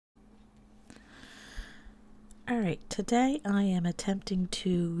Alright, today I am attempting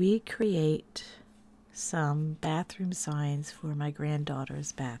to recreate some bathroom signs for my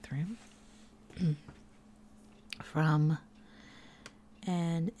granddaughter's bathroom from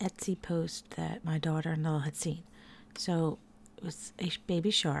an Etsy post that my daughter-in-law had seen. So it was a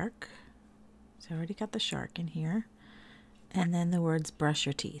baby shark. So I already got the shark in here. And then the words brush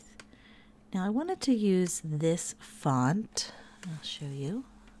your teeth. Now I wanted to use this font. I'll show you.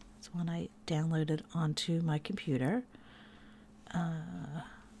 It's one I downloaded onto my computer. Okay,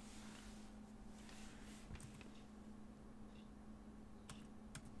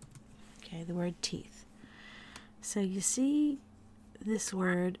 the word teeth. So you see this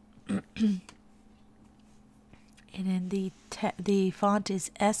word, and in the font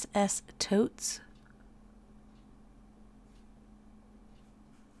is SS Totes.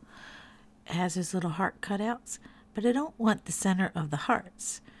 It has those little heart cutouts, but I don't want the center of the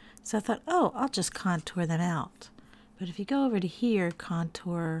hearts. So I thought, oh, I'll just contour them out. But if you go over to here,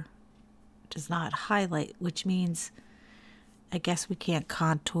 contour does not highlight, which means I guess we can't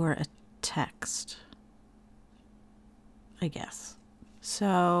contour a text. I guess.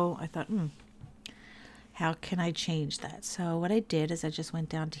 So I thought, how can I change that? So what I did is I just went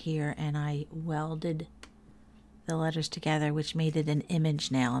down to here and I welded the letters together, which made it an image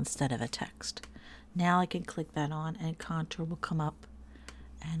now instead of a text. Now I can click that on and contour will come up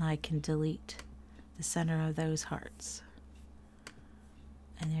and I can delete the center of those hearts.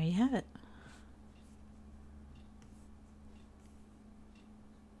 And there you have it.